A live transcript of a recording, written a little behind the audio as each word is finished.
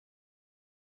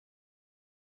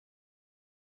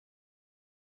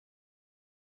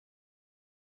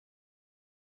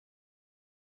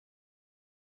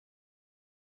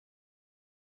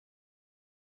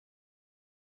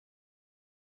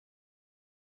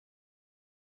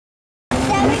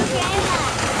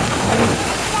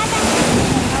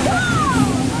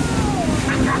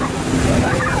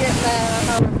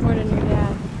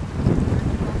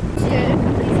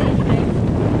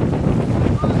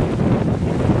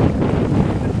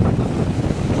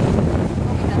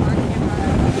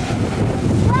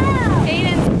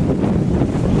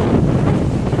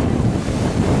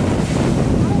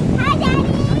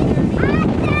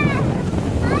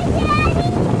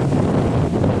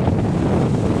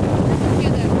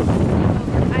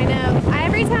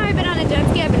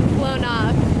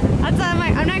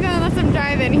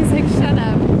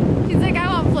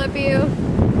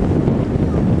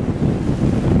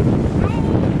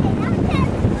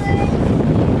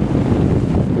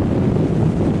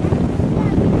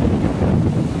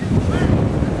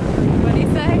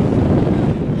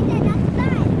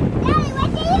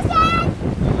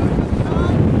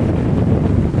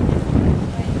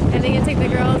Are they gonna take the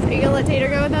girls? Are you gonna let Tater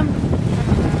go with them?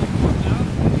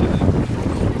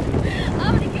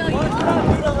 I'm gonna kill you.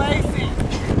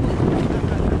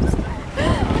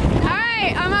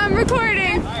 Alright, I'm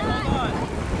recording.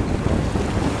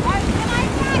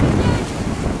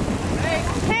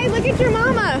 Hey, look at your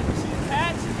mama.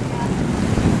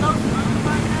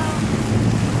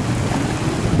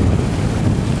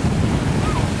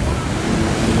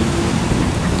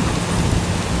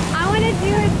 I want to do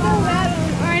it so bad.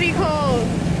 I'm already cold.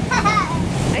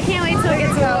 I can't wait till it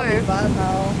gets warm.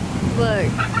 Look.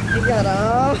 You got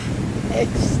all.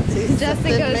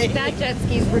 Justin goes, that jet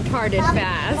ski's retarded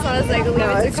fast. So I was like, leave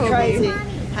it to Kobe. Crazy.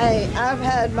 Hey, I've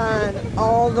had mine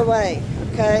all the way,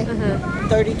 okay?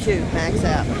 32 max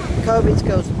out. Kobe's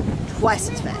goes twice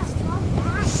as fast.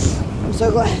 I'm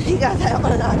so glad he got that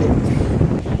one and I didn't.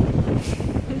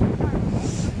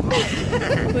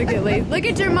 Look at Lace. Look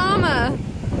at your mama.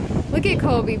 Look at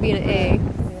Kobe being an A.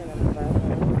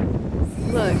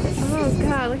 Look. Oh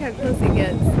God, look how close he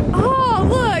gets. Oh,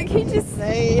 look, he just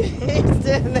he's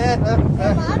doing that on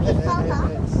purpose.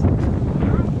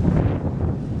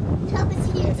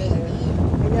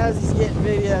 He knows he's getting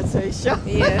video, so he's showing.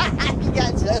 Yeah. He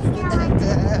got Justin that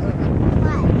time.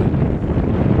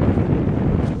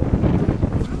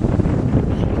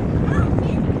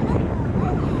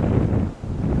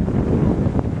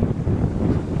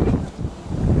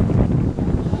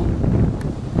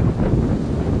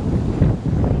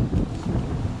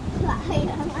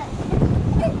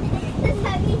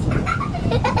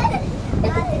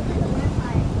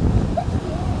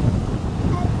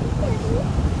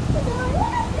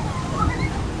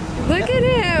 Look at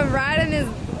him riding his.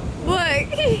 Look,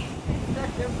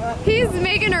 he's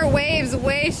making her waves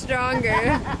way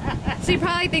stronger. She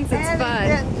probably thinks it's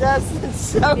fun. Justin's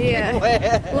soaking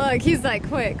wet. Look, he's like,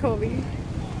 quit, Kobe.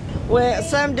 Well,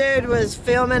 some dude was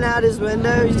filming out his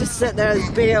window. He's just sitting there at his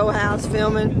big old house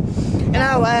filming. And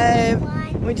I waved.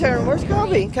 We turned, where's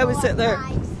Kobe? Kobe's sitting there.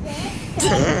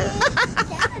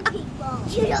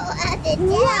 You don't have to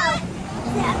tell.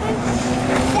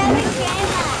 Seven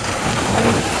grandma.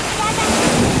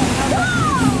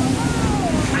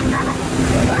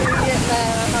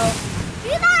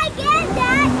 You gotta get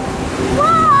that.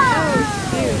 Whoa!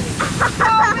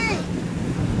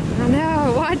 I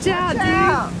know. Watch out,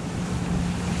 dude.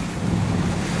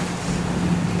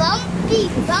 Bumpy,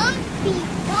 bumpy.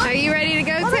 Are you ready to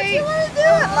go, Why don't Tate? you want to do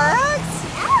it, Lex?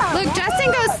 Look, Justin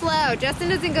goes slow. Justin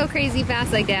doesn't go crazy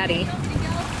fast like Daddy.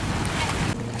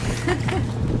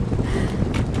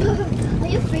 Will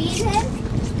you freeze him?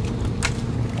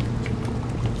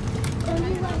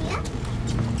 Don't you want me up?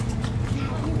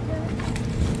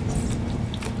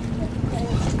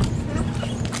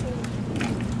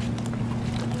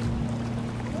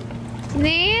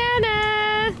 Nana!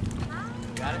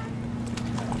 Got it?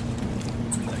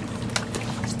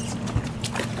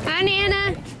 Hi, Nana.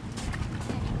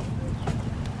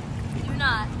 Do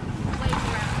not wave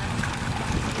around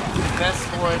us. Best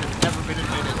sport that's ever been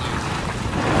invented, dude.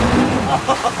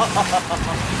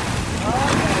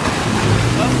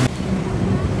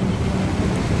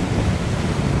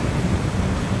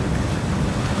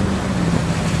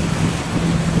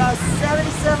 Cost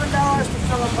 $77 to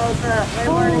fill them both up. They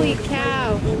weren't Holy even cow.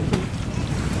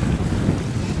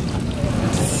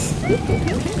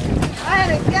 Way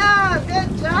to go! Good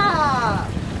job!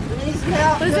 We need some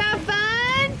help. Was that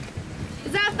fun?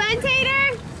 Is that fun, Tater?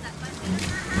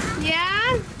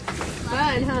 Yeah?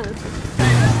 Fun, huh?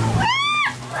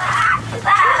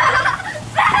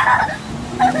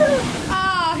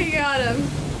 Oh, he got him.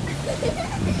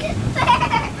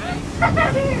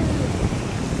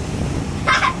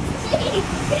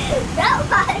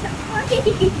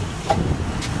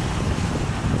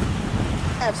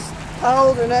 That's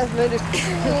cold and that's moving.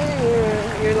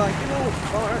 You're like, oh,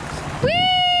 farts.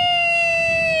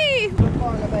 Whee! So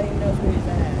far, nobody knows where he's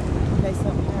at. In case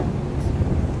something happens.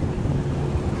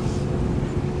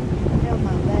 Hell,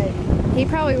 my baby. He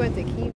probably went to keep.